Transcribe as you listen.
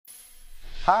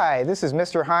Hi, this is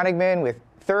Mr. Honigman with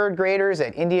third graders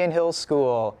at Indian Hill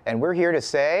School, and we're here to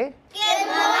say... Good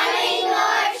morning,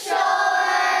 North Shore!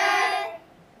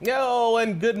 Yo,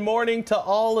 and good morning to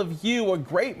all of you. A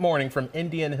great morning from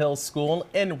Indian Hill School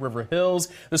in River Hills.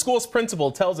 The school's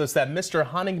principal tells us that Mr.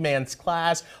 Honigman's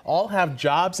class all have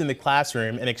jobs in the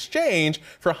classroom in exchange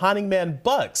for Honigman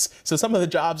bucks. So some of the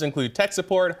jobs include tech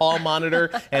support, hall monitor,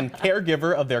 and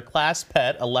caregiver of their class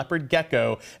pet, a leopard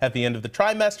gecko. At the end of the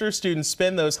trimester, students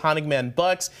spend those Honigman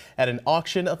bucks at an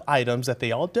auction of items that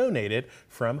they all donated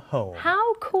from home.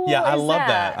 How cool Yeah, I is love that?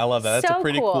 that. I love that. That's So a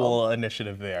pretty cool cool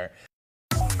initiative there.